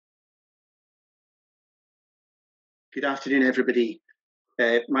Good afternoon, everybody.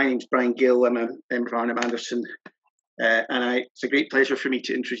 My name's Brian Gill. I'm a member of Arnot Manderson, it's a great pleasure for me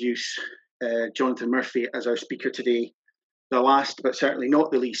to introduce Jonathan Murphy as our speaker today, the last but certainly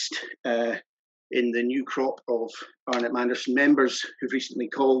not the least in the new crop of Arnot Manderson members who've recently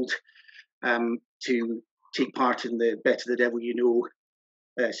called to take part in the Better the Devil You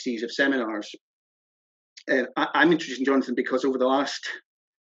Know series of seminars. I'm introducing Jonathan because over the last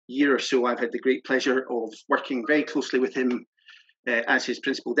year or so, I've had the great pleasure of working very closely with him as his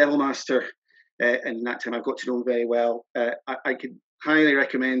principal devil master, and in that time I've got to know him very well. I could highly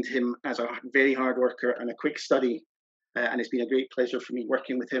recommend him as a very hard worker and a quick study, and it's been a great pleasure for me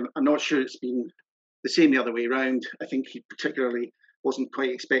working with him. I'm not sure it's been the same the other way around. I think he particularly wasn't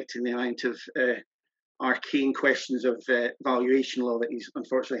quite expecting the amount of arcane questions of valuation law that he's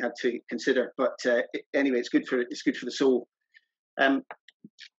unfortunately had to consider. But anyway, it's good for the soul.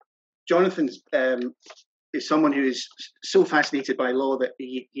 Jonathan is someone who is so fascinated by law that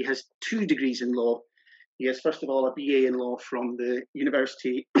he has 2 degrees in law. He has, first of all, a BA in law from the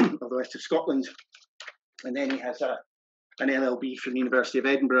University of the West of Scotland, and then he has an LLB from the University of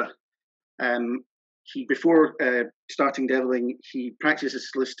Edinburgh. Before starting deviling, he practiced as a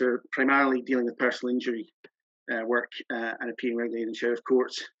solicitor, primarily dealing with personal injury work and appearing regularly in sheriff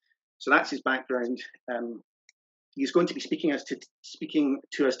courts. So that's his background. He's going to be speaking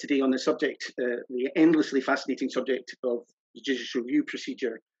to us today on the subject, the endlessly fascinating subject of the judicial review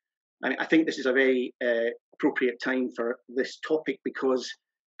procedure. And I think this is a very appropriate time for this topic because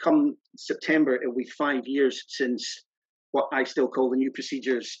come September, it will be 5 years since what I still call the new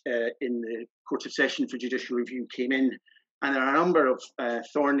procedures in the Court of Session for Judicial Review came in. And there are a number of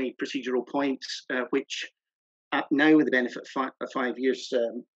thorny procedural points which, now with the benefit of 5 years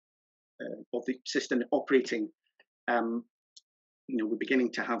of the system operating, we're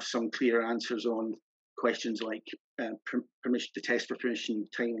beginning to have some clear answers on questions like permission to test for permission,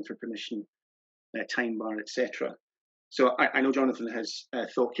 timing for permission, time bar, etc. So I know Jonathan has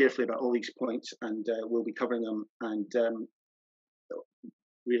thought carefully about all these points and will be covering them. And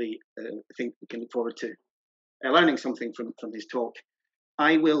really, I think we can look forward to learning something from his talk.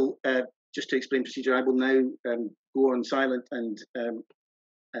 I will, just to explain procedure, I will now go on silent and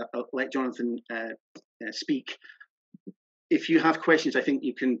I'll let Jonathan speak. If you have questions, I think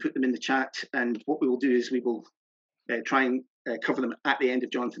you can put them in the chat, and what we will do is we will try and cover them at the end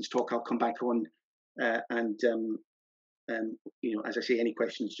of Jonathan's talk. I'll come back on and as I say, any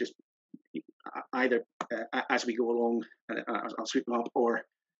questions, just either as we go along, I'll sweep them up or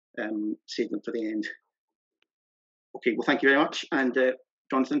save them for the end. Okay, well, thank you very much. And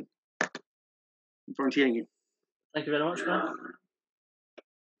Jonathan, I'm forward to hearing you. Thank you very much, Brian.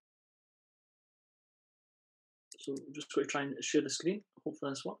 So I'm just going to try and share the screen.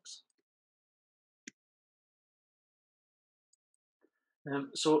 Hopefully this works.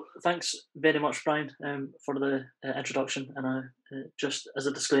 So thanks very much, Brian, for the introduction. And just as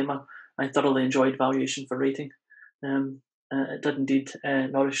a disclaimer, I thoroughly enjoyed Valuation for Rating. It did indeed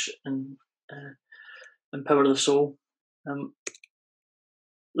nourish and empower the soul.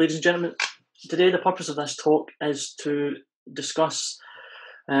 Ladies and gentlemen, today the purpose of this talk is to discuss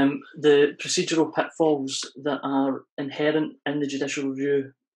the procedural pitfalls that are inherent in the judicial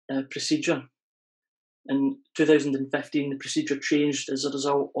review procedure. In 2015, the procedure changed as a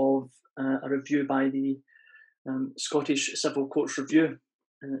result of a review by the Scottish Civil Courts Review.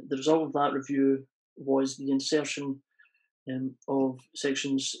 The result of that review was the insertion of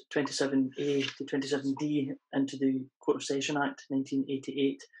sections 27A to 27D into the Court of Session Act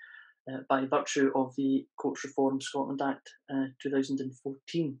 1988 by virtue of the Courts Reform Scotland Act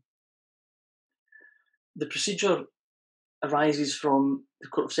 2014. The procedure arises from the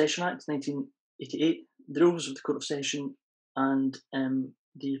Court of Session Act 1988, the rules of the Court of Session, and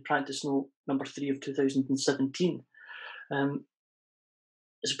the Practice Note number 3 of 2017.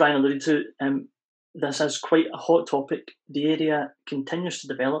 As Brian alluded to, this is quite a hot topic. The area continues to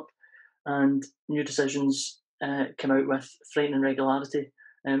develop and new decisions come out with frightening regularity.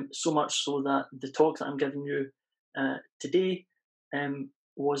 So much so that the talk that I'm giving you today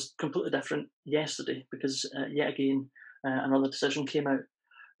was completely different yesterday because yet again another decision came out.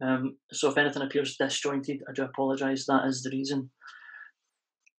 So if anything appears disjointed, I do apologise. That is the reason.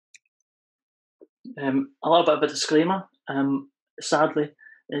 A little bit of a disclaimer. Sadly,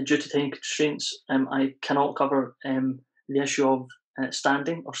 due to time constraints, I cannot cover the issue of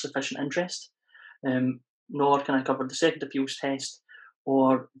standing or sufficient interest, nor can I cover the second appeals test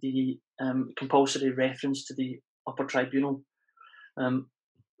or the compulsory reference to the upper tribunal.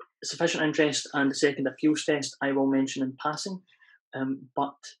 Sufficient interest and the second appeals test I will mention in passing,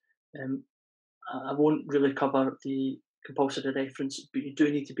 but I won't really cover the compulsory reference, but you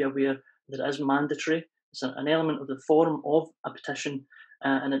do need to be aware that it is mandatory. It's an element of the form of a petition,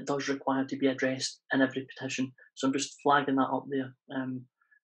 and it does require to be addressed in every petition. So I'm just flagging that up there.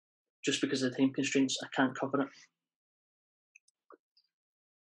 Just because of the time constraints, I can't cover it.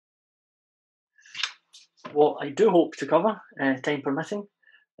 What I do hope to cover, time permitting,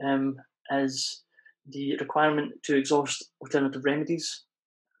 is the requirement to exhaust alternative remedies,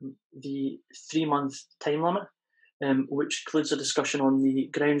 the 3-month time limit, which includes a discussion on the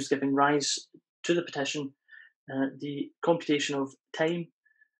grounds giving rise to the petition, the computation of time,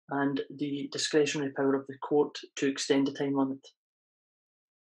 and the discretionary power of the court to extend the time limit.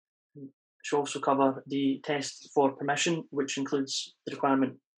 It should also cover the test for permission, which includes the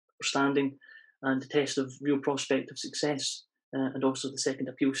requirement for standing and the test of real prospect of success, and also the second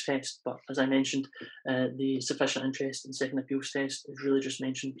appeals test. But as I mentioned, the sufficient interest in second appeals test is really just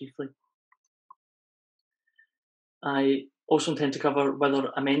mentioned briefly. I also intend to cover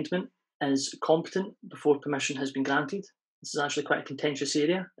whether amendment is competent before permission has been granted. This is actually quite a contentious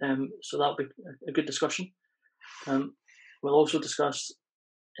area, so that'll be a good discussion. We'll also discuss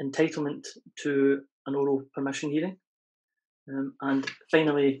entitlement to an oral permission hearing. And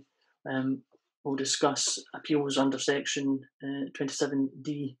finally, we'll discuss appeals under section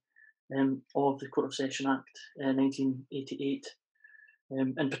 27D of the Court of Session Act 1988.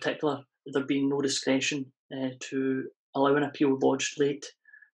 In particular, there being no discretion to allow an appeal lodged late,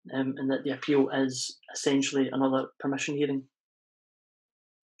 and that the appeal is essentially another permission hearing.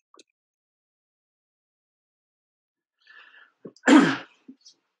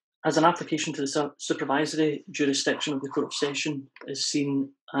 As an application to the supervisory jurisdiction of the Court of Session is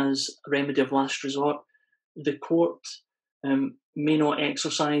seen as a remedy of last resort, the court may not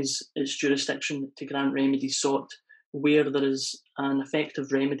exercise its jurisdiction to grant remedies sought where there is an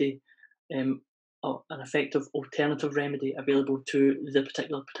effective remedy, or an effective alternative remedy available to the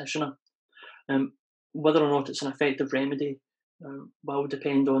particular petitioner. Whether or not it's an effective remedy will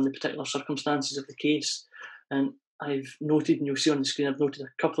depend on the particular circumstances of the case. And I've noted, and you'll see on the screen, I've noted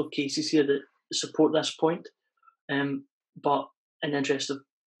a couple of cases here that support this point. But in the interest of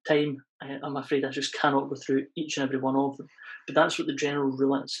time, I'm afraid I just cannot go through each and every one of them. But that's what the general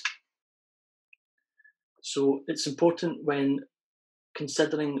rule is. So it's important when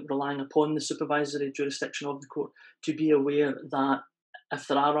considering relying upon the supervisory jurisdiction of the court to be aware that if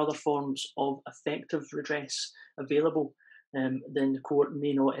there are other forms of effective redress available, then the court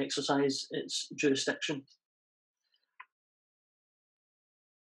may not exercise its jurisdiction.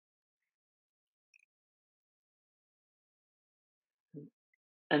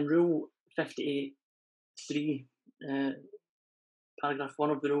 In Rule 58.3, paragraph 1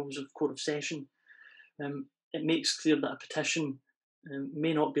 of the Rules of Court of Session, it makes clear that a petition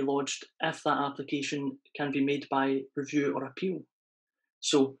may not be lodged if that application can be made by review or appeal.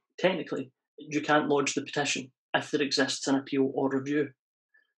 So technically, you can't lodge the petition if there exists an appeal or review.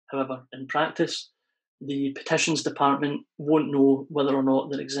 However, in practice, the petitions department won't know whether or not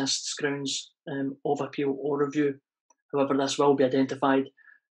there exists grounds of appeal or review. However, this will be identified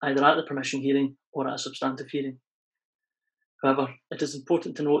either at the permission hearing or at a substantive hearing. However, it is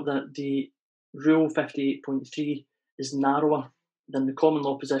important to note that the Rule 58.3 is narrower than the common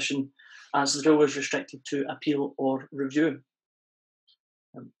law position, as the rule is restricted to appeal or review.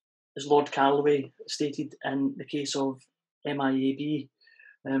 As Lord Calloway stated in the case of MIAB,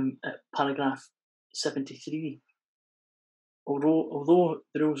 at paragraph 73, although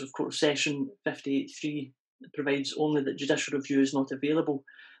the Rules of Court of Session 58.3 provides only that judicial review is not available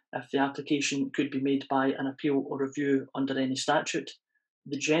if the application could be made by an appeal or review under any statute,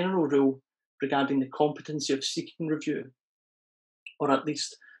 the general rule regarding the competency of seeking review, or at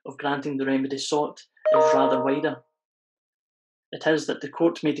least of granting the remedy sought, is rather wider. It is that the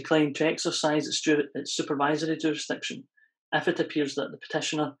court may decline to exercise its supervisory jurisdiction if it appears that the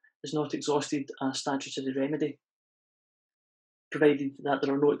petitioner has not exhausted a statutory remedy, provided that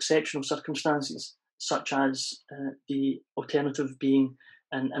there are no exceptional circumstances, such as the alternative being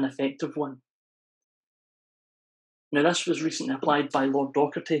an ineffective one. Now, this was recently applied by Lord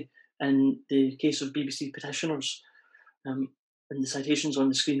Docherty in the case of BBC petitioners, and the citations on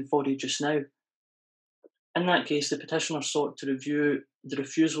the screen for you just now. In that case, the petitioner sought to review the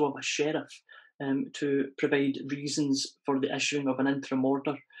refusal of a sheriff to provide reasons for the issuing of an interim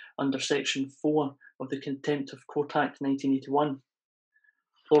order under Section 4 of the Contempt of Court Act 1981.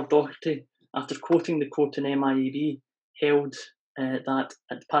 Lord Docherty, after quoting the court in MIAB, held that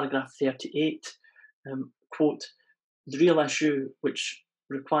at paragraph 38, quote, "The real issue which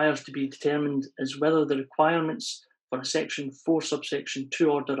requires to be determined is whether the requirements for a Section 4 subsection 2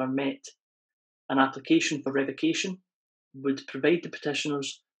 order are met. an application for revocation would provide the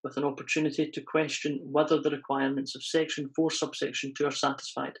petitioners with an opportunity to question whether the requirements of Section 4 subsection 2 are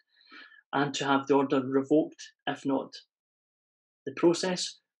satisfied, and to have the order revoked if not. The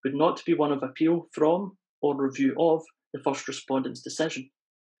process would not be one of appeal from or review of the first respondent's decision.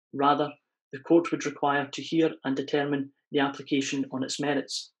 Rather, the court would require to hear and determine the application on its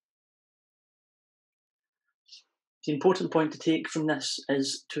merits. The important point to take from this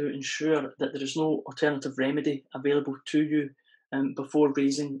is to ensure that there is no alternative remedy available to you before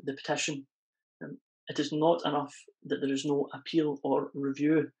raising the petition. It is not enough that there is no appeal or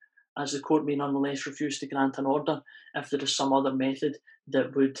review, as the court may nonetheless refuse to grant an order if there is some other method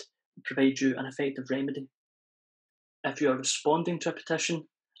that would provide you an effective remedy. If you are responding to a petition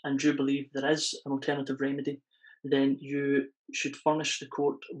and you believe there is an alternative remedy, then you should furnish the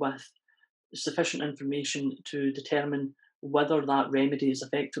court with sufficient information to determine whether that remedy is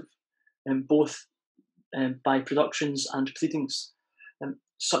effective, both by productions and pleadings.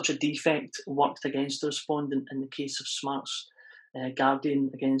 Such a defect worked against the respondent in the case of Smart's Guardian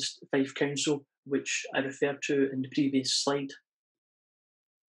against Fife Council, which I referred to in the previous slide.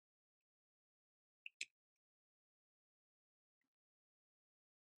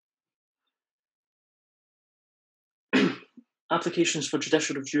 Applications for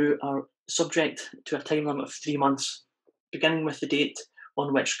judicial review are subject to a time limit of 3 months, beginning with the date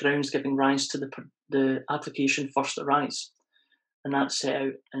on which grounds giving rise to the application first arise, and that's set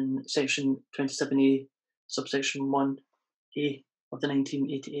out in Section 27A, subsection 1A of the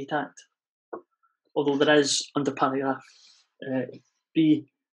 1988 Act. Although there is, under paragraph B,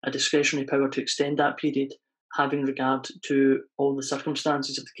 a discretionary power to extend that period, having regard to all the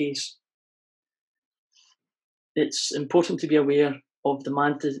circumstances of the case. It's important to be aware of the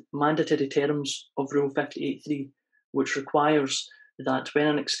mandatory terms of Rule 58.3, which requires that when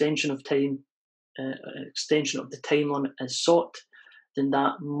an extension of the time limit is sought, then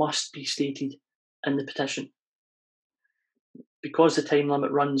that must be stated in the petition. Because the time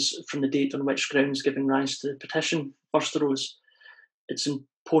limit runs from the date on which grounds giving rise to the petition first arose, it's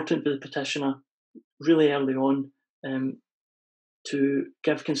important for the petitioner really early on to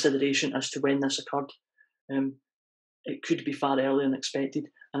give consideration as to when this occurred. It could be far earlier than expected,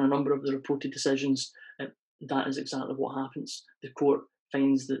 and a number of the reported decisions, that is exactly what happens. The court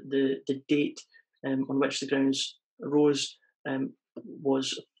finds that the date on which the grounds arose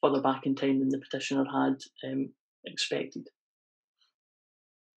was further back in time than the petitioner had expected.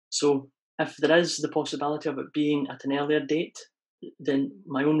 So if there is the possibility of it being at an earlier date, then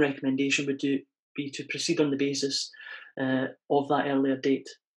my own recommendation would be to proceed on the basis of that earlier date.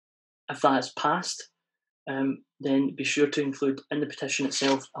 If that is passed, then be sure to include in the petition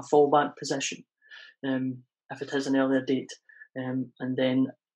itself a fallback position if it is an earlier date, and then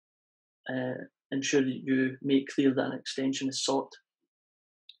ensure that you make clear that an extension is sought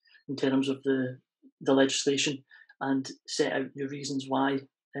in terms of the legislation, and set out your reasons why,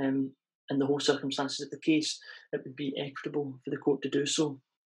 in the whole circumstances of the case, it would be equitable for the court to do so.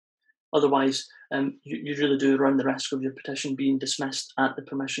 Otherwise, you really do run the risk of your petition being dismissed at the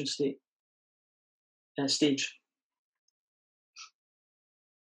permission stage.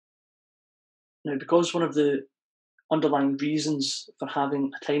 Now, because one of the underlying reasons for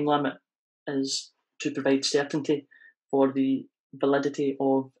having a time limit is to provide certainty for the validity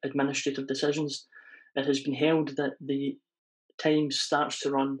of administrative decisions, it has been held that the time starts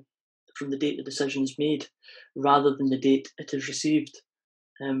to run from the date the decision is made rather than the date it is received.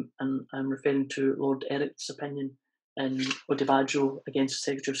 And I'm referring to Lord Eric's opinion in Odivaggio against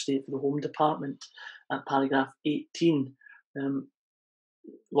the Secretary of State for the Home Department at paragraph 18.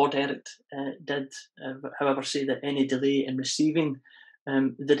 Lord Eric did, however, say that any delay in receiving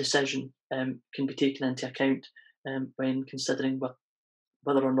the decision can be taken into account when considering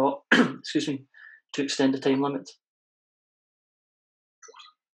whether or not, to extend the time limit.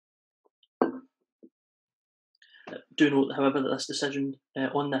 Do note, however, that this decision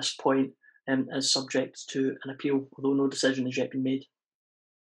on this point is subject to an appeal, although no decision has yet been made.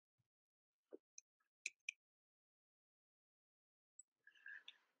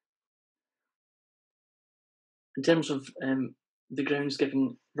 In terms of the grounds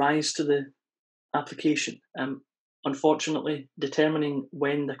giving rise to the application, unfortunately, determining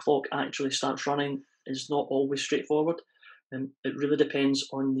when the clock actually starts running is not always straightforward. It really depends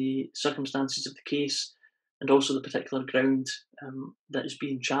on the circumstances of the case and also the particular ground that is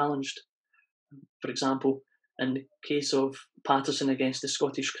being challenged. For example, in the case of Patterson against the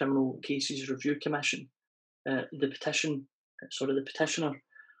Scottish Criminal Cases Review Commission, the petitioner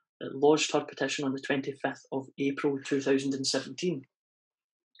lodged her petition on the 25th of April 2017.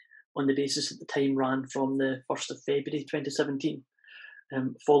 on the basis that the time ran from the 1st of February 2017,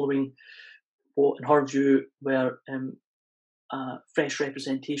 following what, in her view, were fresh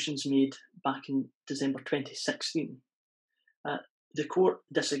representations made back in December 2016. The court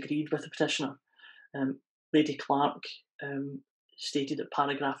disagreed with the petitioner. Lady Clark stated at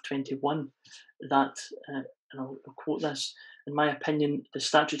paragraph 21 that, and I'll quote this, "In my opinion, the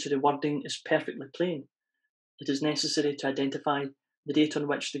statutory wording is perfectly plain. It is necessary to identify the date on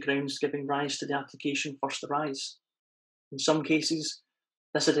which the grounds giving rise to the application first arise. In some cases,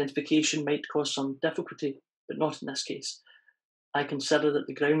 this identification might cause some difficulty, but not in this case. I consider that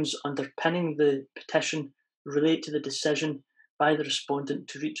the grounds underpinning the petition relate to the decision by the respondent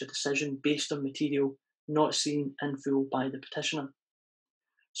to reach a decision based on material not seen in full by the petitioner."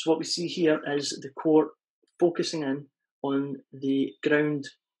 So what we see here is the court focusing in on the ground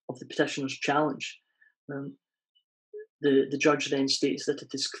of the petitioner's challenge. The judge then states that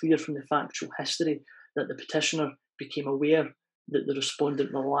it is clear from the factual history that the petitioner became aware that the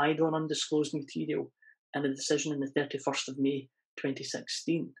respondent relied on undisclosed material in a decision on the 31st of May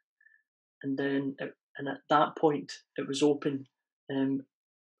 2016. And at that point, it was open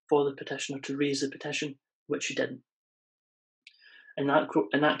for the petitioner to raise the petition, which she didn't. In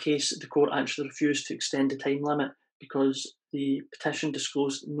that case, the court actually refused to extend the time limit because the petition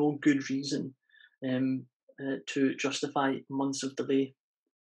disclosed no good reason to justify months of delay.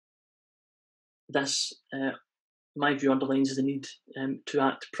 This, in my view, underlines the need to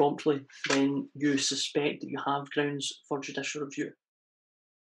act promptly when you suspect that you have grounds for judicial review.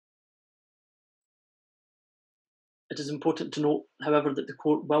 It is important to note, however, that the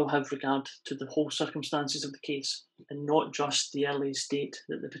court will have regard to the whole circumstances of the case and not just the earliest date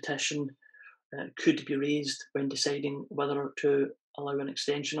that the petition could be raised when deciding whether to allow an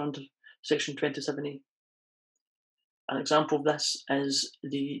extension under Section 27A. An example of this is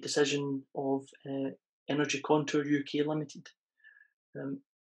the decision of Energy Contour UK Limited.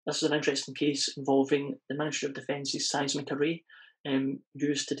 This is an interesting case involving the Ministry of Defence's seismic array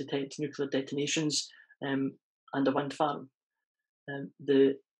used to detect nuclear detonations and a wind farm.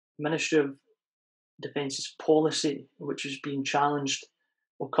 The Ministry of Defence's policy, which was being challenged,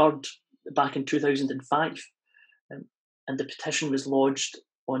 occurred back in 2005, and the petition was lodged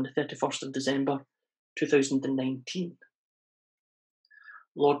on the 31st of December 2019.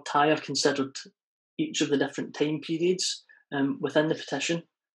 Lord Tyre considered each of the different time periods within the petition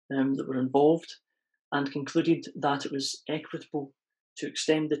that were involved and concluded that it was equitable to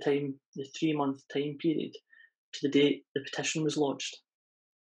extend the 3-month time period, to the date the petition was lodged.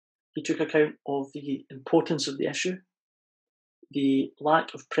 He took account of the importance of the issue, the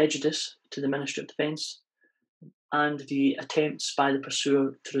lack of prejudice to the Ministry of Defence, and the attempts by the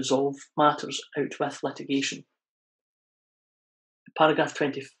pursuer to resolve matters out with litigation. Paragraph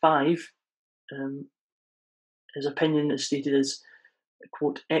 25, his opinion is stated as,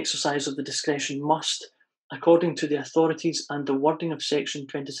 quote, "Exercise of the discretion must, according to the authorities and the wording of Section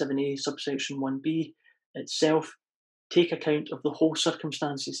 27A, subsection 1b itself, take account of the whole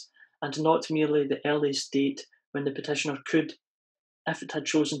circumstances and not merely the earliest date when the petitioner could, if it had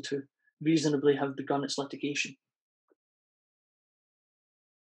chosen to, reasonably have begun its litigation."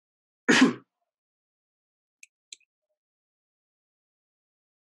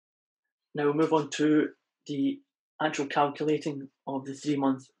 Now we'll move on to the actual calculating of the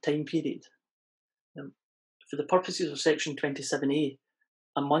 3-month time period. For the purposes of Section 27A,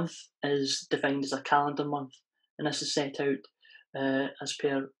 a month is defined as a calendar month, and this is set out as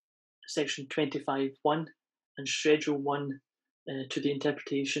per Section 25.1 and Schedule 1 to the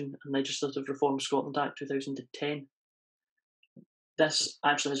Interpretation and Legislative Reform Scotland Act 2010. This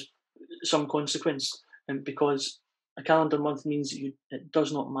actually has some consequence because a calendar month means it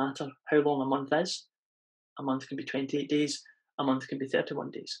does not matter how long a month is. A month can be 28 days, a month can be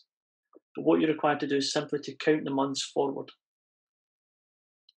 31 days. But what you're required to do is simply to count the months forward.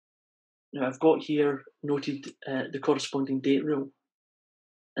 Now, I've got here noted the corresponding date rule.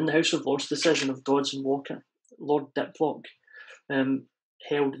 In the House of Lords decision of Dodds and Walker, Lord Diplock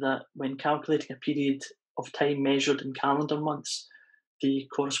held that when calculating a period of time measured in calendar months, the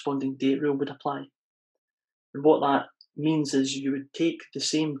corresponding date rule would apply. And what that means is you would take the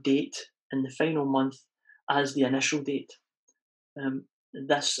same date in the final month as the initial date.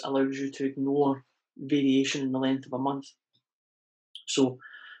 This allows you to ignore variation in the length of a month. So,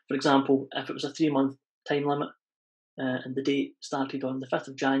 for example, if it was a 3-month time limit and the date started on the 5th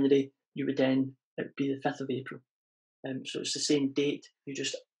of January, it would be the 5th of April. So it's the same date, you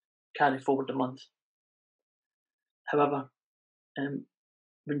just carry forward a month. However,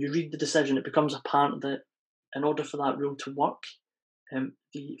 when you read the decision, it becomes apparent that in order for that rule to work,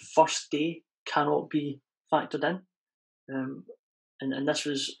 the first day cannot be factored in. And this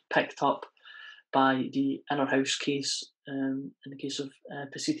was picked up by the Inner House case in the case of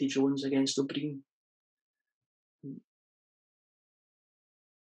Passiti Jones against O'Brien.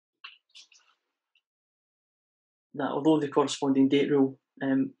 That although the corresponding date rule,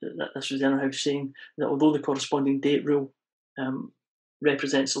 this was the Inner House saying that although the corresponding date rule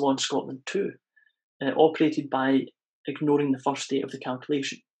represents the law in Scotland too, operated by ignoring the first date of the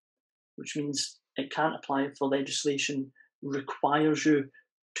calculation, which means it can't apply if the legislation requires you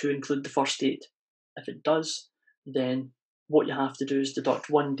to include the first date. If it does, then what you have to do is deduct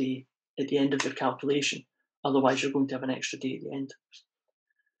 1 day at the end of your calculation. Otherwise, you're going to have an extra day at the end.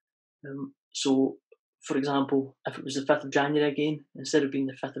 So, for example, if it was the 5th of January again, instead of being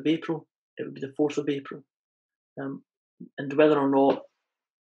the 5th of April, it would be the 4th of April. And whether or not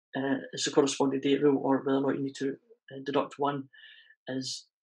it's a corresponding date rule or whether or not you need to deduct one is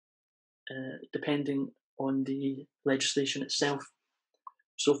depending on the legislation itself.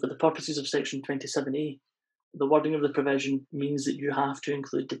 So for the purposes of section 27A, the wording of the provision means that you have to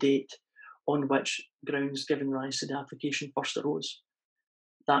include the date on which grounds giving rise to the application first arose.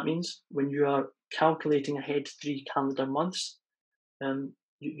 That means when you are calculating ahead 3 calendar months,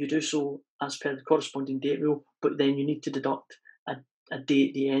 you do so as per the corresponding date rule, but then you need to deduct a day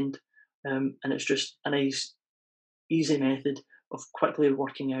at the end, and it's just a nice, easy method of quickly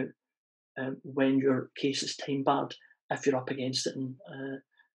working out when your case is time barred if you're up against it in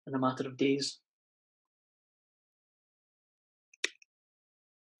a matter of days.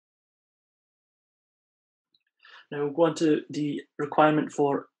 Now we'll go on to the requirement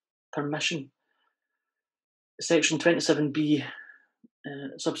for permission. Section 27B,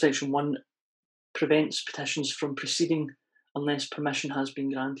 subsection 1, prevents petitions from proceeding unless permission has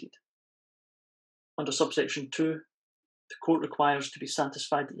been granted. Under subsection 2, the court requires to be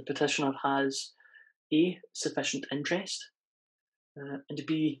satisfied that the petitioner has A, sufficient interest, and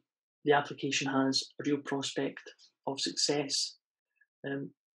B, the application has a real prospect of success.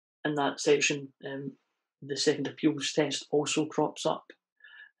 In that section, the second appeals test also crops up.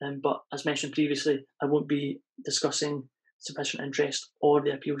 But as mentioned previously, I won't be discussing sufficient interest or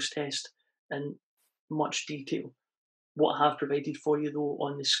the appeals test in much detail. What I have provided for you, though,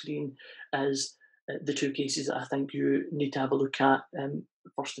 on the screen is the 2 cases that I think you need to have a look at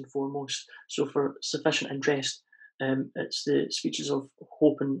first and foremost. So for sufficient interest, it's the speeches of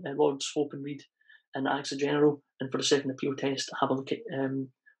Lords Hope and Reid and AXA General, and for the second appeal test, have a look at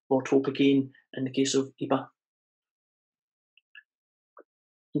Lord Hope again in the case of IBA.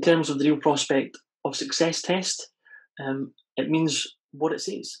 In terms of the real prospect of success test, it means what it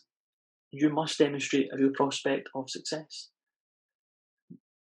says. You must demonstrate a real prospect of success.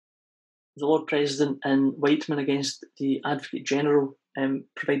 The Lord President in Whiteman against the Advocate General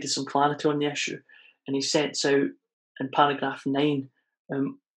provided some clarity on the issue, and he sets out in paragraph 9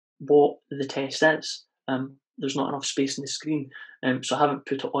 what the test is. There's not enough space on the screen, so I haven't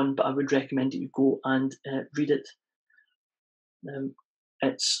put it on, but I would recommend that you go and read it.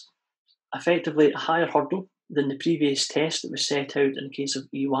 It's effectively a higher hurdle than the previous test that was set out in the case of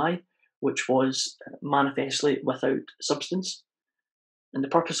EY, which was manifestly without substance. And the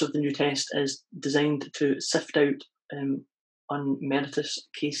purpose of the new test is designed to sift out unmeritorious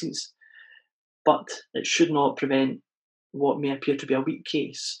cases, but it should not prevent what may appear to be a weak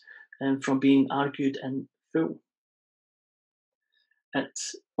case from being argued in full. It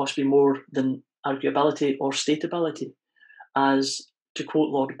must be more than arguability or stateability, as, to quote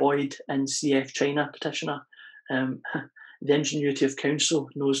Lord Boyd in CF China Petitioner, the ingenuity of counsel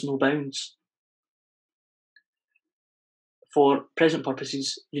knows no bounds. For present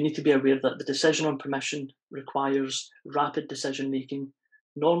purposes, you need to be aware that the decision on permission requires rapid decision making,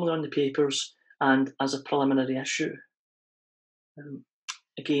 normally on the papers and as a preliminary issue.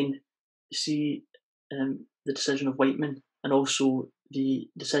 Again, see the decision of Whiteman and also the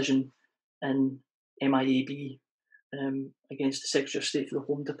decision in MIAB against the Secretary of State for the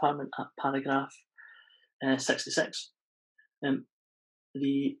Home Department at paragraph 66.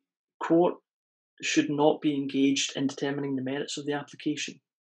 The court should not be engaged in determining the merits of the application,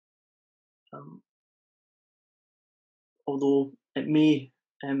 although it may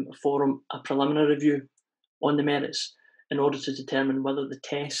form a preliminary review on the merits in order to determine whether the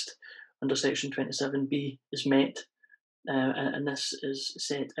test under section 27B is met, and this is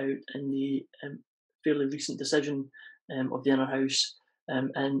set out in the fairly recent decision of the Inner House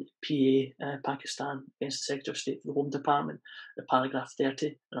in PA, Pakistan, against the Secretary of State for the Home Department, at paragraph 30,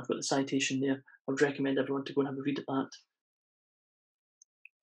 and I've got the citation there. I would recommend everyone to go and have a read at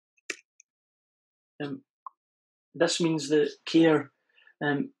that. This means that care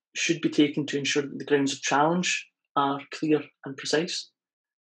should be taken to ensure that the grounds of challenge are clear and precise,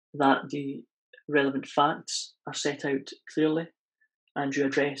 that the relevant facts are set out clearly, and you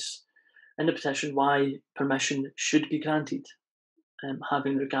address in the petition why permission should be granted,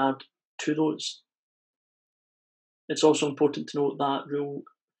 having regard to those. It's also important to note that Rule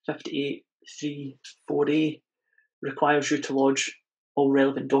 58.3.4a requires you to lodge all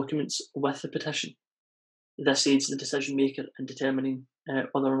relevant documents with the petition. This aids the decision maker in determining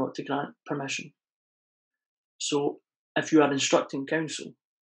whether or not to grant permission. So, if you are instructing counsel,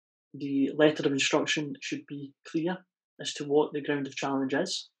 the letter of instruction should be clear as to what the ground of challenge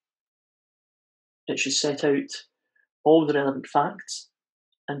is. It should set out all the relevant facts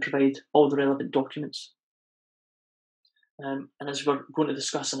and provide all the relevant documents. And as we're going to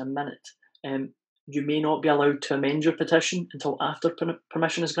discuss in a minute, you may not be allowed to amend your petition until after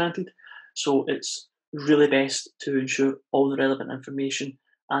permission is granted. So it's really best to ensure all the relevant information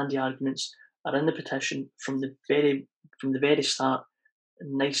and the arguments are in the petition from the very start,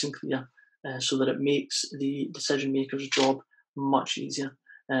 nice and clear, so that it makes the decision maker's job much easier.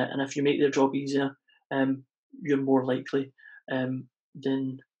 And if you make their job easier, you're more likely than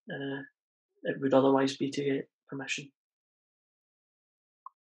it would otherwise be to get permission.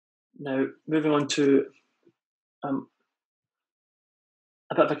 Now, moving on to a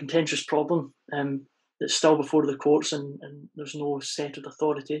bit of a contentious problem that's still before the courts, and there's no settled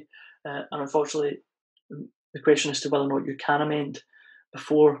authority. And unfortunately, the question as to whether or not you can amend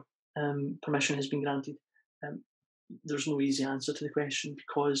before permission has been granted, there's no easy answer to the question,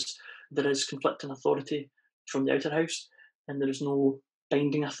 because there is conflicting authority from the outer house, and there is no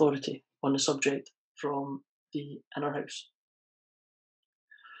binding authority on the subject from the inner house.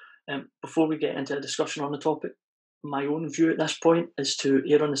 Before we get into a discussion on the topic, my own view at this point is to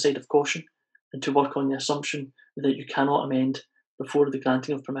err on the side of caution and to work on the assumption that you cannot amend before the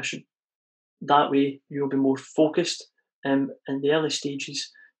granting of permission. That way, you'll be more focused in the early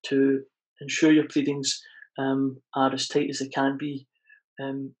stages to ensure your pleadings are as tight as they can be.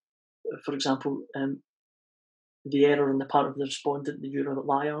 For example, the error on the part of the respondent that you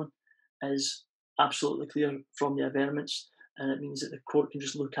rely on is absolutely clear from the averments, and it means that the court can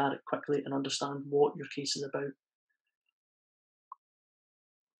just look at it quickly and understand what your case is about.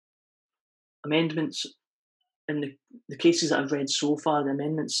 Amendments, in the cases that I've read so far, the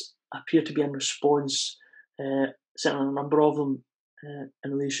amendments appear to be in response, certainly a number of them,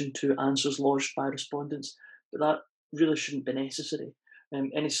 in relation to answers lodged by respondents, but that really shouldn't be necessary.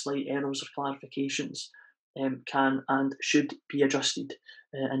 Any slight errors or clarifications can and should be adjusted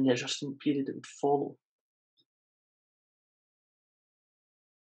in the adjustment period that would follow.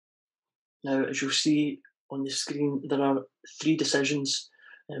 Now, as you'll see on the screen, there are 3 decisions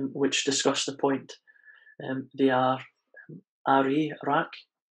which discuss the point. They are R.A., Iraq,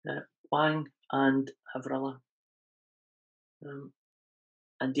 Wang, and Havrilla.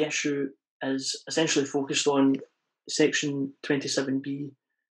 And the issue is essentially focused on Section 27B,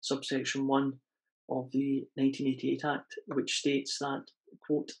 subsection 1 of the 1988 Act, which states that,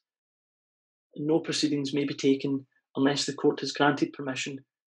 quote, "No proceedings may be taken unless the court has granted permission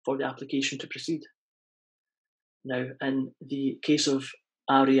for the application to proceed." Now, in the case of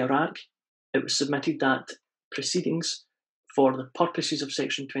R.A. Iraq, it was submitted that proceedings for the purposes of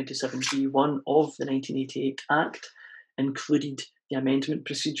Section 27B1 of the 1988 Act included the amendment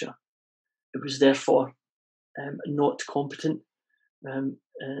procedure. It was therefore not competent.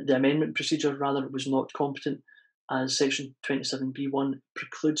 The amendment procedure, rather, was not competent, as Section 27B1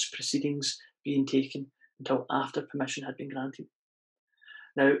 precludes proceedings being taken until after permission had been granted.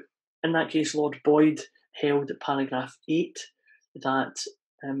 Now, in that case, Lord Boyd held at paragraph 8 that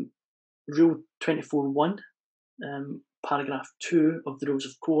Rule 24.1, paragraph 2 of the Rules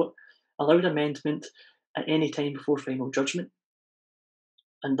of Court allowed amendment at any time before final judgment,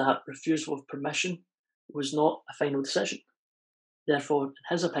 and that refusal of permission was not a final decision. Therefore, in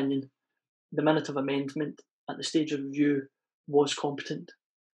his opinion, the minute of amendment at the stage of review was competent.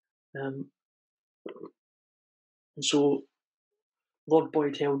 And so Lord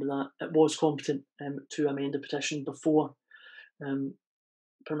Boyd held that it was competent to amend a petition before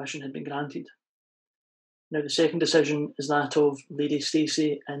permission had been granted. Now, the second decision is that of Lady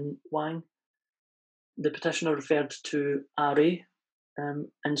Stacey and Wang. The petitioner referred to R.A.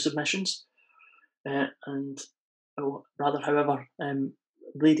 In submissions, however,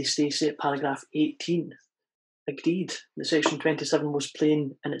 Lady Stacey at paragraph 18 agreed that Section 27 was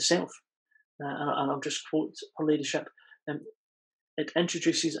plain in itself. And I'll just quote Her Ladyship. It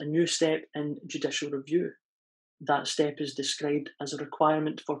introduces a new step in judicial review. That step is described as a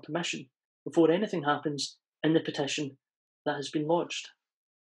requirement for permission before anything happens in the petition that has been lodged.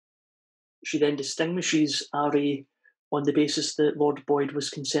 She then distinguishes RA on the basis that Lord Boyd was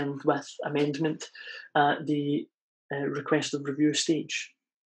concerned with amendment at the request of review stage.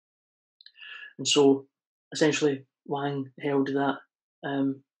 And so, essentially, Wang held that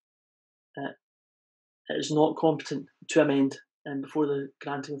it is not competent to amend before the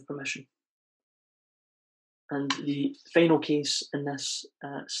granting of permission. And the final case in this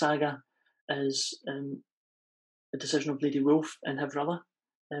saga is the decision of Lady Wolfe in Havrilla.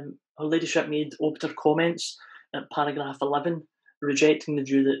 Her ladyship made obiter comments at paragraph 11, rejecting the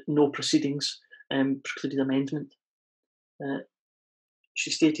view that no proceedings precluded amendment.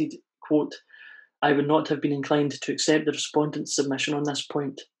 She stated, quote, "I would not have been inclined to accept the respondent's submission on this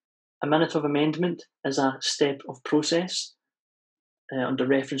point. A minute of amendment is a step of process under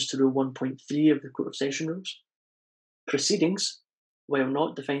reference to Rule 1.3 of the Court of Session Rules. Proceedings, while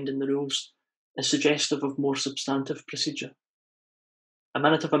not defined in the rules, is suggestive of more substantive procedure. A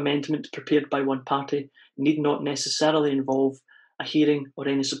minute of amendment prepared by one party need not necessarily involve a hearing or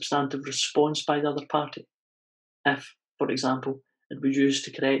any substantive response by the other party. If, for example, it was used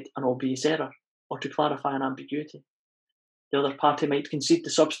to correct an obvious error or to clarify an ambiguity, the other party might concede the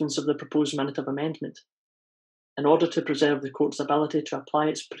substance of the proposed minute of amendment. In order to preserve the court's ability to apply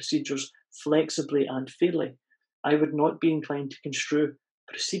its procedures flexibly and fairly, I would not be inclined to construe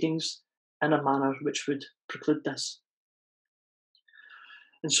proceedings in a manner which would preclude this."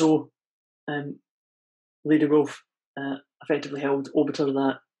 And so, Lady Wolfe effectively held obiter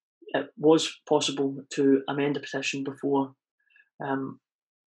that it was possible to amend a petition before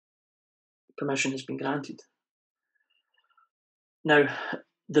permission has been granted. Now,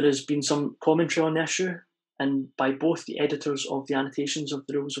 there has been some commentary on the issue, and by both the editors of the annotations of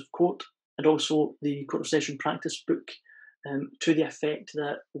the Rules of Court and also the Court of Session Practice book, to the effect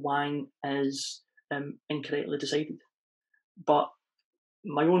that Wang is incorrectly decided. But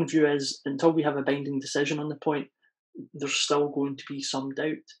my own view is, until we have a binding decision on the point, there's still going to be some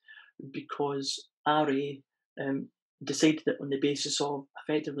doubt, because RA decided it on the basis of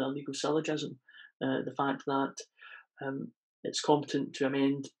effectively a legal syllogism, the fact that it's competent to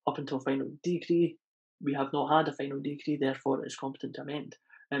amend up until final decree. We have not had a final decree, therefore it is competent to amend.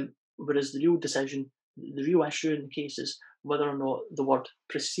 Whereas the real decision, the real issue in the case is whether or not the word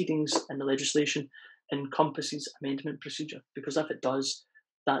proceedings in the legislation encompasses amendment procedure, because if it does,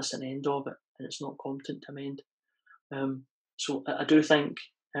 that's an end of it, and it's not competent to amend. So I do think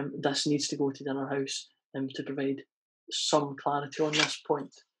this needs to go to the Inner House to provide some clarity on this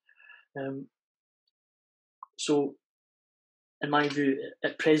point. So, in my view,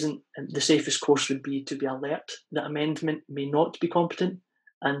 at present, the safest course would be to be alert that amendment may not be competent,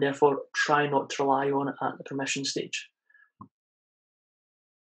 and therefore try not to rely on it at the permission stage.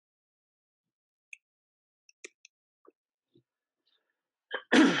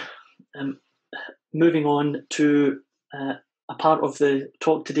 Moving on to a part of the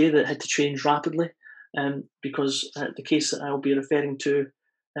talk today that had to change rapidly, because the case that I'll be referring to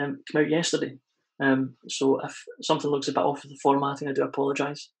came out yesterday. So if something looks a bit off with the formatting, I do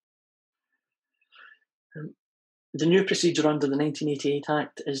apologise. The new procedure under the 1988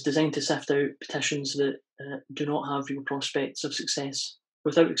 Act is designed to sift out petitions that do not have real prospects of success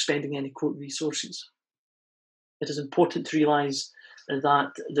without expending any court resources. It is important to realise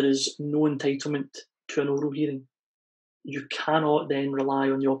that there is no entitlement to an oral hearing. You cannot then rely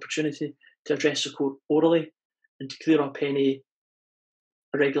on the opportunity to address the court orally and to clear up any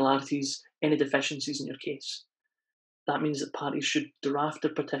irregularities, any deficiencies in your case. That means that parties should draft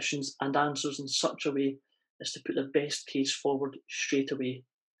their petitions and answers in such a way as to put their best case forward straight away.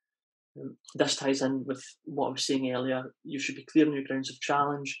 This ties in with what I was saying earlier. You should be clear on your grounds of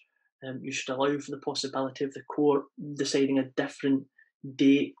challenge. You should allow for the possibility of the court deciding a different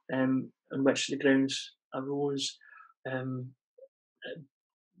date on which the grounds arose,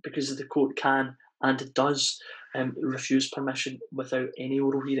 because the court can, and it does, refuse permission without any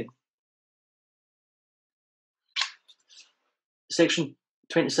oral hearing. Section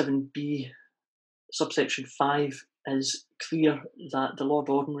 27B, subsection 5, is clear that the Lord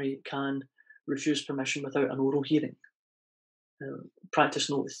Ordinary can refuse permission without an oral hearing. Practice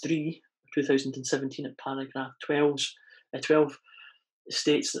Note 3, 2017 at paragraph 12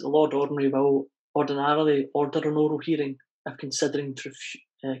 states that the Lord Ordinary will ordinarily order an oral hearing if considering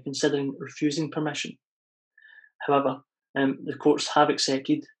refusing permission. However, the courts have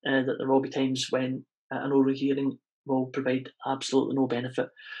accepted that there will be times when an oral hearing will provide absolutely no benefit,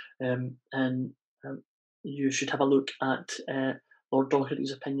 and you should have a look at Lord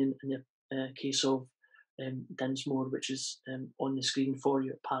Doherty's opinion in the case of Dinsmore, which is on the screen for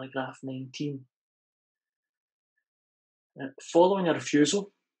you at paragraph 19. Following a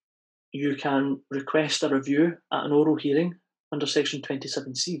refusal, you can request a review at an oral hearing under section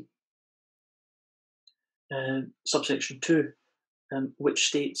 27C, subsection 2, which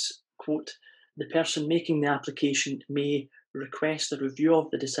states, quote, the person making the application may request a review of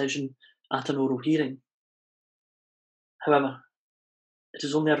the decision at an oral hearing. However, it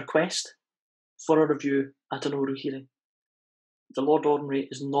is only a request for a review at an oral hearing. The Lord Ordinary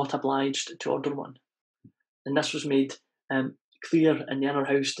is not obliged to order one. And this was made clear in the Inner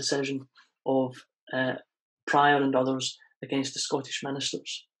House decision of Pryor and others against the Scottish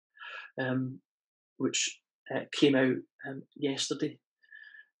ministers, which came out yesterday.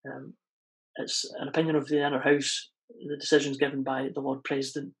 It's an opinion of the Inner House, the decisions given by the Lord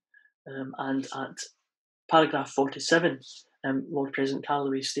President, and at paragraph 47, Lord President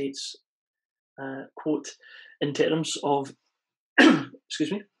Callaway states, quote, in terms of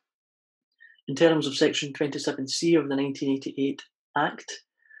excuse me, in terms of section 27C of the 1988 Act,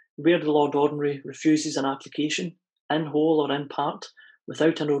 where the Lord Ordinary refuses an application in whole or in part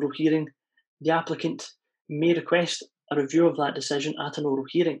without an oral hearing, the applicant may request a review of that decision at an oral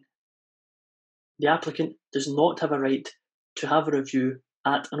hearing. The applicant does not have a right to have a review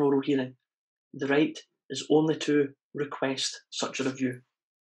at an oral hearing. The right is only to request such a review.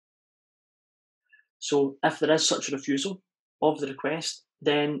 So if there is such a refusal of the request,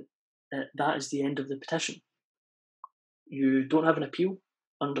 then that is the end of the petition. You don't have an appeal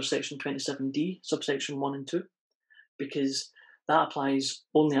under section 27D, subsection 1 and 2, because that applies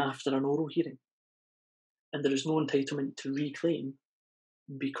only after an oral hearing. And there is no entitlement to reclaim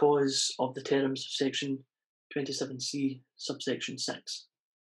because of the terms of section 27C, subsection 6.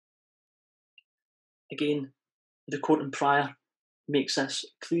 Again, the court in Pryor makes this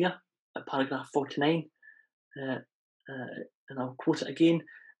clear at paragraph 49, and I'll quote it again.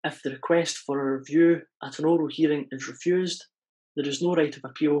 If the request for a review at an oral hearing is refused, there is no right of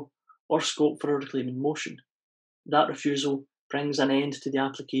appeal or scope for a reclaiming motion. That refusal brings an end to the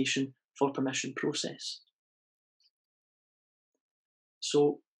application for permission process.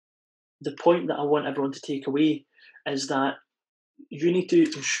 So the point that I want everyone to take away is that you need to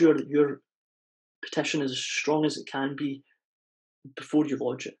ensure that your petition is as strong as it can be before you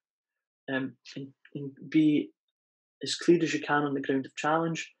lodge it, and be as clear as you can on the ground of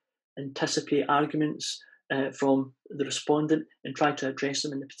challenge, anticipate arguments from the respondent and try to address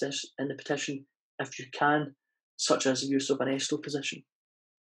them in the petition if you can, such as the use of an esto position.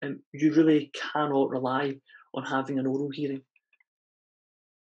 You really cannot rely on having an oral hearing.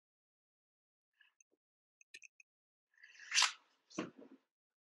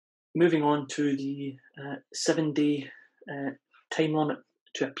 Moving on to the 7-day time limit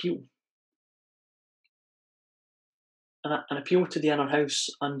to appeal. An appeal to the Inner House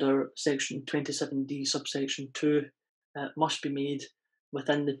under section 27D subsection 2 must be made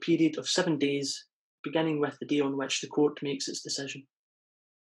within the period of 7 days, beginning with the day on which the court makes its decision.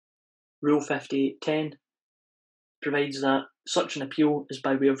 Rule 58.10 provides that such an appeal is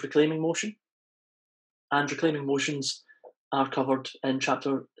by way of reclaiming motion, and reclaiming motions are covered in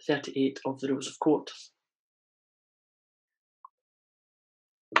chapter 38 of the Rules of Court.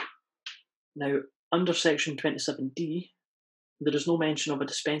 Now, under section 27D, there is no mention of a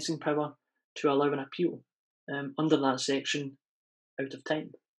dispensing power to allow an appeal under that section out of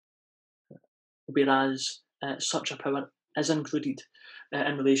time, whereas such a power is included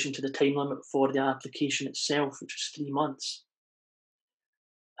in relation to the time limit for the application itself, which is 3 months.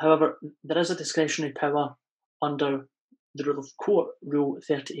 However, there is a discretionary power under the Rule of Court, Rule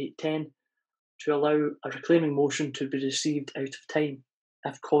 38.10, to allow a reclaiming motion to be received out of time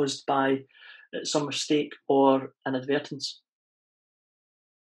if caused by some mistake or inadvertence.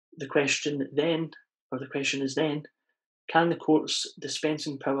 The question is then, can the court's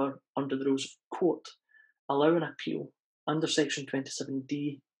dispensing power under the Rules of Court allow an appeal under section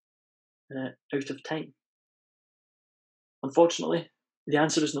 27D out of time? Unfortunately, the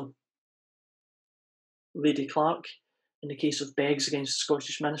answer is no. Lady Clark, in the case of Beggs against the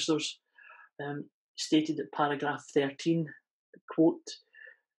Scottish ministers, stated at paragraph 13, quote,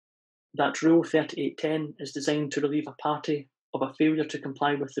 that Rule 38.10 is designed to relieve a party of a failure to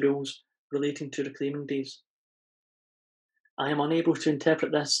comply with the rules relating to reclaiming days. I am unable to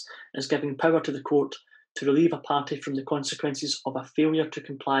interpret this as giving power to the court to relieve a party from the consequences of a failure to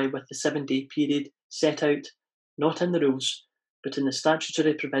comply with the 7-day period set out, not in the rules, but in the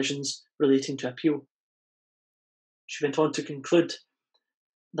statutory provisions relating to appeal. She went on to conclude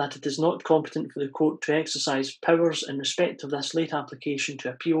that it is not competent for the court to exercise powers in respect of this late application to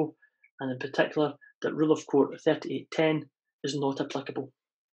appeal, and in particular that Rule of Court 38.10 is not applicable.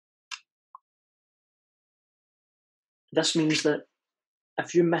 This means that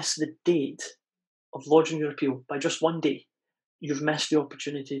if you miss the date of lodging your appeal by just one day, you've missed the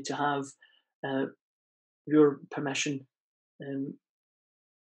opportunity to have your permission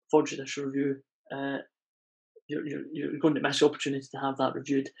for judicial review. You're going to miss the opportunity to have that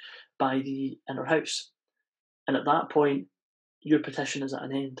reviewed by the Inner House. And at that point, your petition is at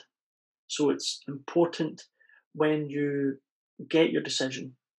an end. So it's important when you get your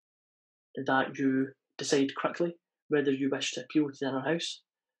decision that you decide quickly whether you wish to appeal to the Inner House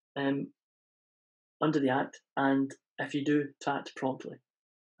under the Act, and if you do, to act promptly.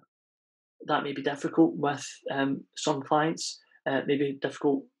 That may be difficult with some clients. It may be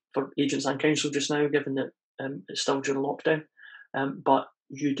difficult for agents and counsel just now, given that it's still during lockdown. But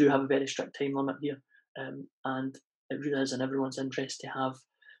you do have a very strict time limit here, and it really is in everyone's interest to have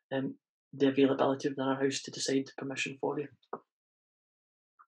the availability of the Inner House to decide permission for you.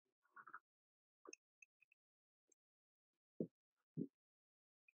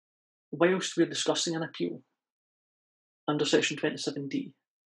 Whilst we're discussing an appeal under Section 27D,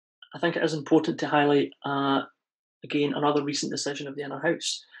 I think it is important to highlight, again, another recent decision of the Inner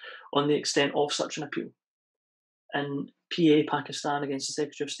House on the extent of such an appeal. In PA Pakistan against the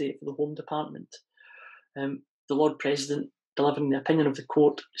Secretary of State for the Home Department, the Lord President, delivering the opinion of the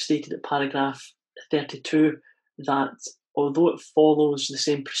court, stated at paragraph 32 that although it follows the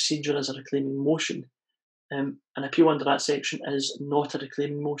same procedure as a reclaiming motion, an appeal under that section is not a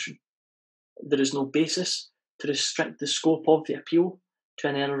reclaiming motion. There is no basis to restrict the scope of the appeal to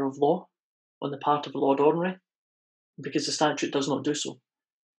an error of law on the part of the Lord Ordinary, because the statute does not do so.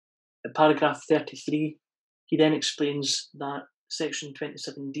 In paragraph 33, he then explains that Section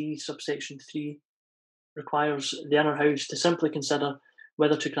 27D, subsection 3, requires the Inner House to simply consider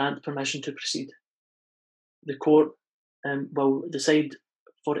whether to grant permission to proceed. The court will decide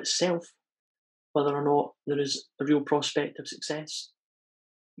for itself whether or not there is a real prospect of success,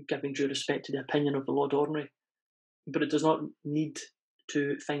 giving due respect to the opinion of the Lord Ordinary, but it does not need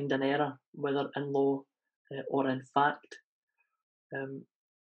to find an error, whether in law or in fact.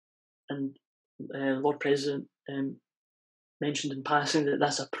 Lord President mentioned in passing that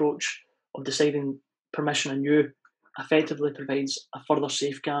this approach of deciding permission anew effectively provides a further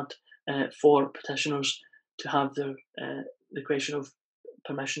safeguard for petitioners to have the question of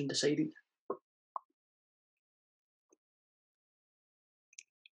permission decided.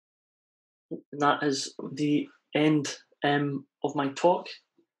 And that is the end of my talk.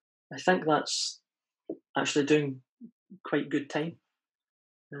 I think that's actually doing quite good time.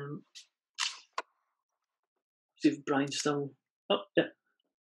 See if Brian's still... Oh, yeah.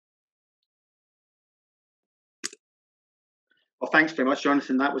 Well, thanks very much,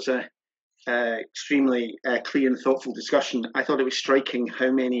 Jonathan. That was a extremely clear and thoughtful discussion. I thought it was striking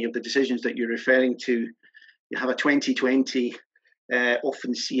how many of the decisions that you're referring to, you have a 2020,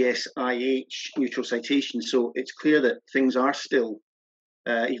 often CSIH neutral citation. So it's clear that things are still,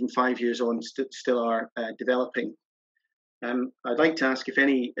 even 5 years on, still are developing. I'd like to ask if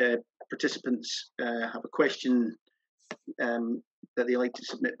any participants have a question that they like to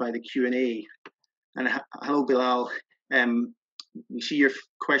submit by the Q&A. And hello, Bilal. We see your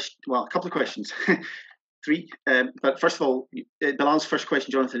question, well, a couple of questions, three. But first of all, Bilal's first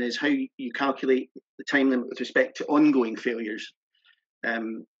question, Jonathan, is how you calculate the time limit with respect to ongoing failures.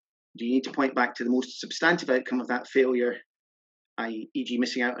 Do you need to point back to the most substantive outcome of that failure, e.g.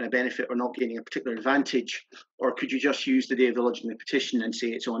 missing out on a benefit or not gaining a particular advantage, or could you just use the day of the lodging the petition and say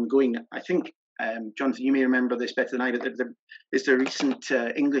it's ongoing? I think, Jonathan, you may remember this better than I, but is there recent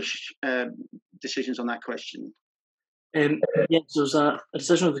English decisions on that question? Yes, there's a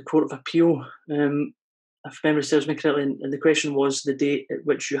decision of the Court of Appeal, if memory serves me correctly, and the question was the date at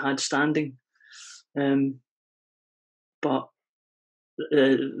which you had standing. But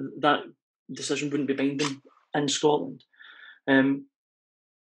that decision wouldn't be binding in Scotland.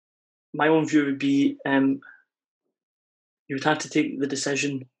 My own view would be you would have to take the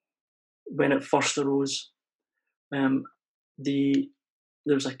decision when it first arose. There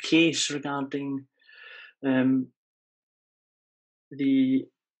was a case regarding the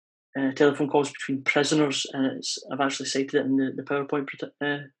telephone calls between prisoners, and I've actually cited it in the PowerPoint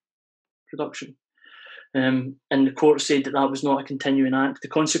production. And the court said that was not a continuing act. The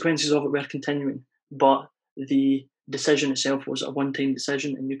consequences of it were continuing, but the decision itself was a one-time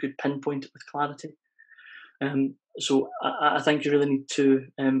decision, and you could pinpoint it with clarity. So I think you really need to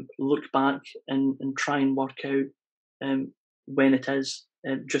look back and try and work out when it is,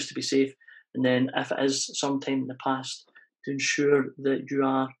 just to be safe. And then if it is sometime in the past, to ensure that you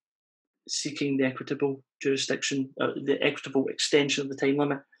are seeking the equitable jurisdiction, the equitable extension of the time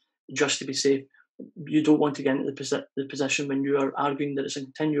limit, just to be safe. you don't want to get into the position when you are arguing that it's a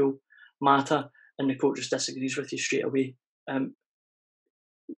continual matter and the court just disagrees with you straight away.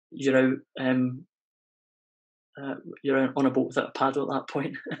 You're out. You're on a boat without a paddle at that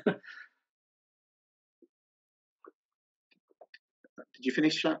point. Did you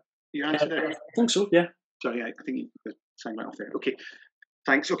finish your answer there? I think so. Yeah. Sorry, I think the sign went off there. Okay,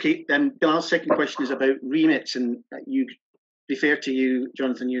 thanks. Okay, Bilal's second question is about remits, and you, be fair to you,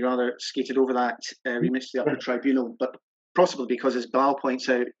 Jonathan, you rather skated over that remits to the upper tribunal, but possibly because, as Bilal points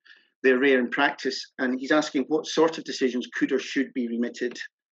out, they're rare in practice, and he's asking what sort of decisions could or should be remitted.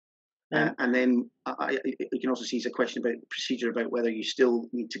 And then you can also see a question about procedure, about whether you still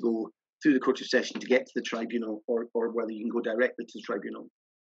need to go through the Court of Session to get to the tribunal, or whether you can go directly to the tribunal.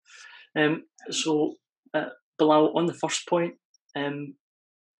 So, Bilal, on the first point,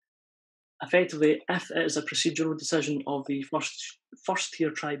 effectively, if it is a procedural decision of the first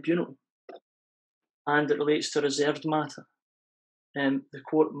tier tribunal and it relates to a reserved matter, the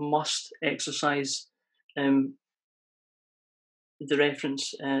court must exercise the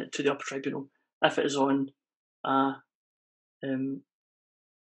reference to the upper tribunal. If it is on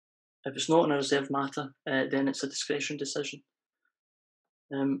if it's not on a reserved matter, then it's a discretion decision.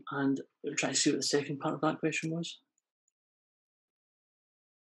 And I'm trying to see what the second part of that question was.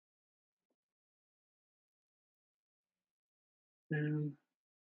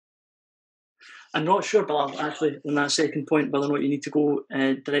 I'm not sure, Bilal, actually, on that second point, whether or not you need to go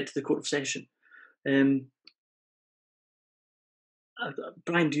direct to the Court of Session.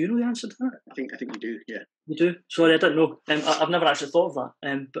 Brian, do you know the answer to that? I think you do, yeah. You do? Sorry, I didn't know. I've never actually thought of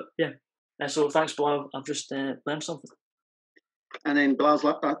that. But yeah. So thanks, Bilal. I've just learned something. And then Bilal's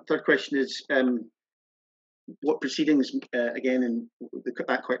third question is what proceedings, again, and the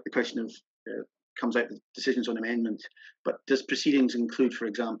question of comes out the decisions on amendment, but does proceedings include, for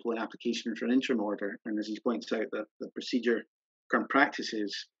example, an application for an interim order? And as he points out, that the procedure, current practice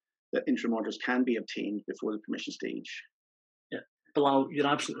is that interim orders can be obtained before the permission stage. Yeah, Bilal, you're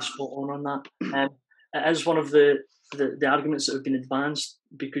absolutely spot on that. It is one of the arguments that have been advanced,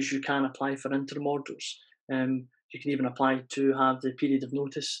 because you can apply for interim orders. You can even apply to have the period of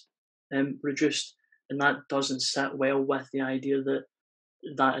notice reduced, and that doesn't sit well with the idea that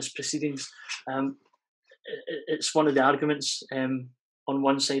that is proceedings. It's one of the arguments on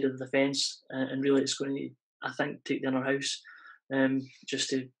one side of the fence, and really it's going to, I think, take the inner house just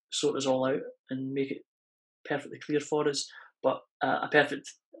to sort us all out and make it perfectly clear for us. But a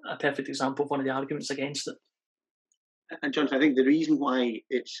perfect example of one of the arguments against it. And Jonathan, I think the reason why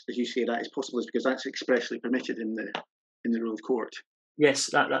it's, as you say, that is possible is because that's expressly permitted in the rule of court. Yes,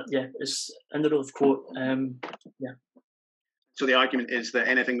 that is in the rule of court. Yeah. So the argument is that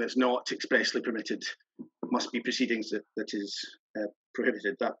anything that's not expressly permitted must be proceedings that is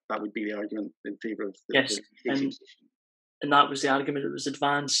prohibited. That would be the argument in favour of the yes, and that was the argument that was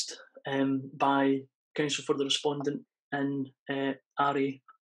advanced by counsel for the respondent in RA.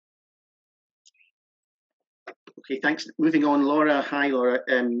 Okay, thanks. Moving on, Laura. Hi, Laura.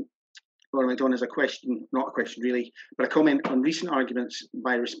 Laura McDonagh has a question, not a question really, but a comment on recent arguments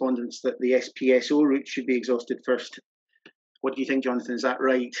by respondents that the SPSO route should be exhausted first. What do you think, Jonathan? Is that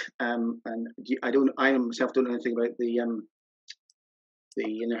right? And I myself don't know anything about the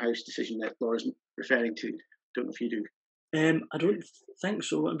inner house decision that Laura's referring to. Don't know if you do. I don't think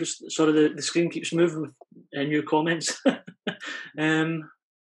so. I'm just sorry. The screen keeps moving with new comments.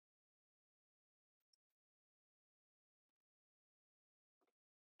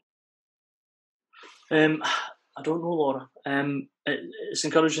 I don't know, Laura. It's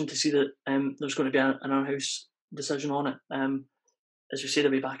encouraging to see that there's going to be an inner house decision on it. As we said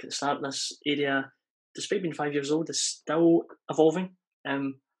way back at the start, this area, despite being 5 years old, is still evolving.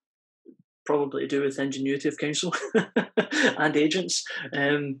 Probably to do with the ingenuity of counsel and agents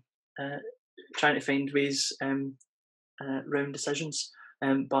trying to find ways around decisions.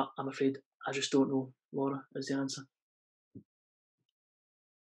 But I'm afraid I just don't know, Laura, is the answer.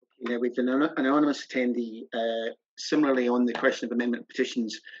 Yeah, we've an anonymous attendee similarly on the question of amendment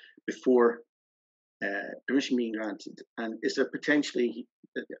petitions before permission being granted. And is there potentially,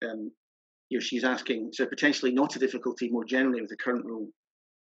 she's asking, is there potentially not a difficulty more generally with the current rule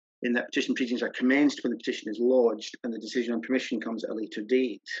in that petition proceedings are commenced when the petition is lodged and the decision on permission comes at a later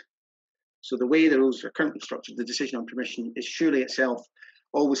date? So the way the rules are currently structured, the decision on permission is surely itself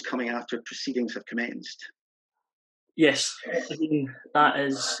always coming after proceedings have commenced. Yes, I mean, that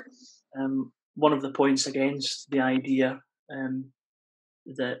is one of the points against the idea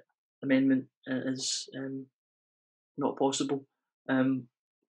that amendment is not possible. I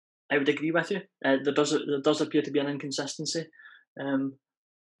would agree with you. There does appear to be an inconsistency,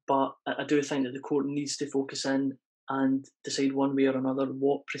 but I do think that the court needs to focus in and decide one way or another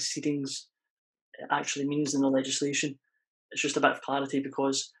what proceedings it actually means in the legislation. It's just a bit of clarity,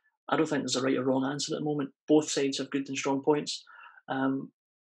 because I don't think there's a right or wrong answer at the moment. Both sides have good and strong points.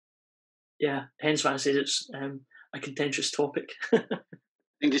 Yeah, hence why I said it's a contentious topic. I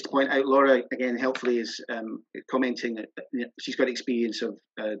think just to point out, Laura, again, helpfully is commenting that she's got experience of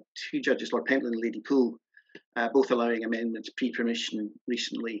two judges, Lord Pentland and Lady Poole, both allowing amendments pre-permission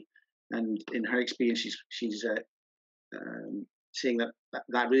recently. And in her experience, she's saying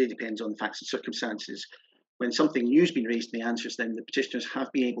that really depends on facts and circumstances. When something new has been raised in the answers, then the petitioners have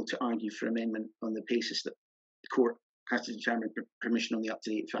been able to argue for amendment on the basis that the court has to determine permission on the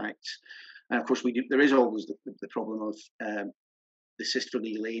up-to-date facts. And of course, there is always the problem of the sister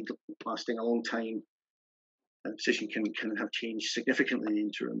legal aid lasting a long time, and the position can have changed significantly in the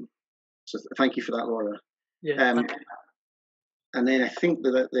interim. So thank you for that, Laura. Yeah. And then I think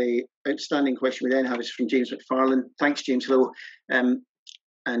that the outstanding question we then have is from James McFarlane. Thanks, James. Hello. And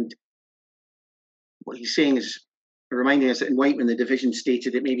what he's saying is reminding us that in Whiteman, the division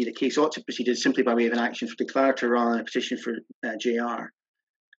stated that maybe the case ought to proceed simply by way of an action for declaratory rather than a petition for JR.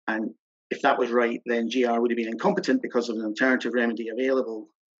 And if that was right, then JR would have been incompetent because of an alternative remedy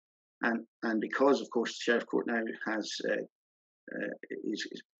available. And because, of course, the Sheriff Court now has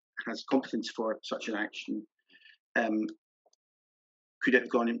competence for such an action, could it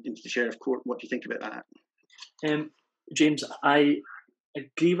have gone into the Sheriff Court? What do you think about that? James, I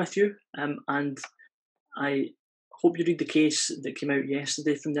agree with you, and I hope you read the case that came out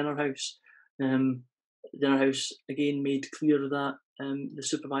yesterday from the Inner House. The Inner House again made clear that the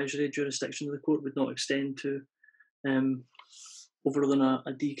supervisory jurisdiction of the court would not extend to overruling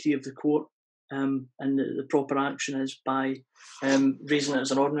a decree of the court, and the proper action is by raising it as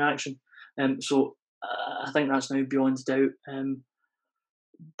an ordinary action. So I think that's now beyond doubt.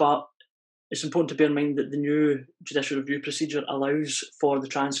 But it's important to bear in mind that the new judicial review procedure allows for the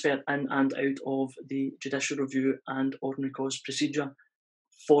transfer in and out of the judicial review and ordinary cause procedure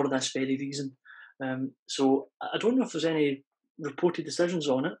for this very reason. So I don't know if there's any reported decisions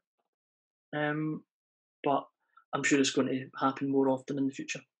on it, but I'm sure it's going to happen more often in the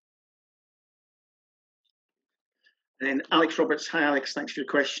future. And then Alex Roberts. Hi, Alex. Thanks for your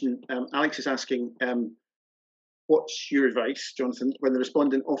question. Alex is asking, what's your advice, Jonathan, when the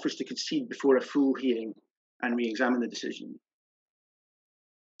respondent offers to concede before a full hearing and re-examine the decision?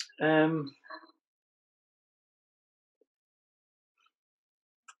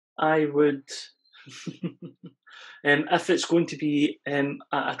 I would, if it's going to be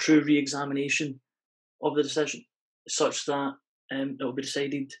a true re-examination of the decision, such that it will be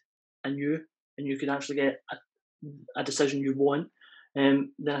decided anew and you could actually get a decision you want,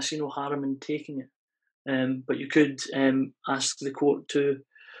 then I see no harm in taking it. But you could ask the court to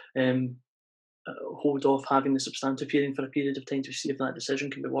hold off having the substantive hearing for a period of time to see if that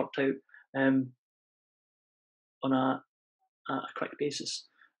decision can be worked out on a quick basis.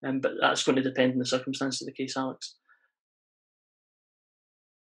 But that's going to depend on the circumstances of the case, Alex.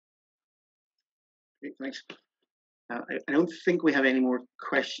 Great, thanks. I don't think we have any more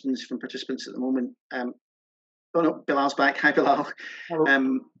questions from participants at the moment. Oh no, Bilal's back. Hi, Bilal.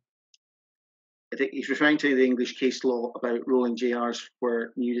 Hello. I think he's referring to the English case law about rolling JRs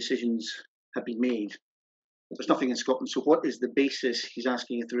where new decisions have been made. But there's nothing in Scotland. So what is the basis? He's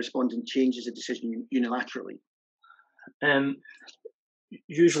asking if the respondent changes a decision unilaterally.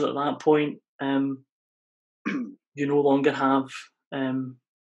 Usually at that point, you no longer have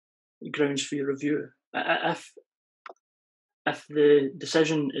grounds for your review. If the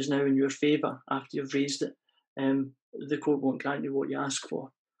decision is now in your favour after you've raised it, the court won't grant you what you ask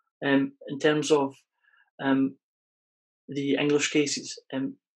for. In terms of the English cases,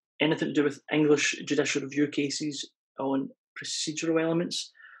 anything to do with English judicial review cases on procedural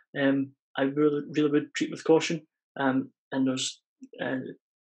elements, I really would treat with caution. And there's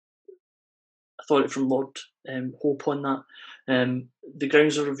authority from Lord Hope on that. The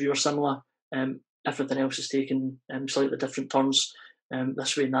grounds of review are similar. Everything else is taken slightly different turns,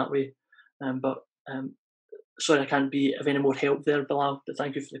 this way and that way. But sorry, I can't be of any more help there, Bilal, but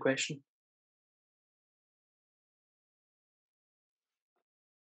thank you for the question.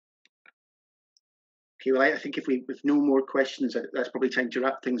 Okay, well, I think if with no more questions, that's probably time to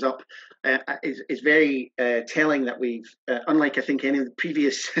wrap things up. It's very telling that we've, unlike I think any of the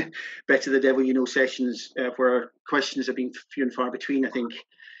previous Better the Devil You Know sessions where questions have been few and far between, I think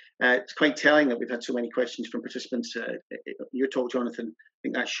it's quite telling that we've had so many questions from participants. Your talk, Jonathan, I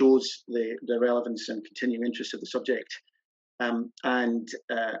think that shows the relevance and continuing interest of the subject. And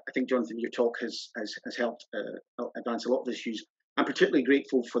I think, Jonathan, your talk has helped advance a lot of issues. I'm particularly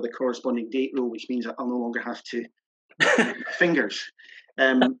grateful for the corresponding date rule, which means that I'll no longer have to fingers.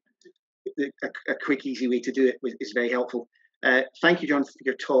 A quick, easy way to do it is very helpful. Thank you, John, for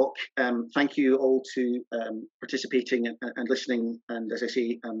your talk. Thank you all to participating and listening, and as I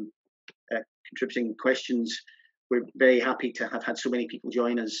say, contributing questions. We're very happy to have had so many people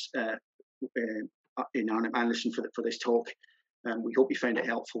join us in Arnot Manderson for this talk. We hope you found it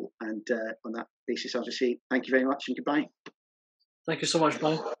helpful, and on that basis, I'll just say thank you very much and goodbye. Thank you so much,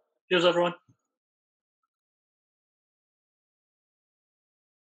 Brian. Cheers, everyone.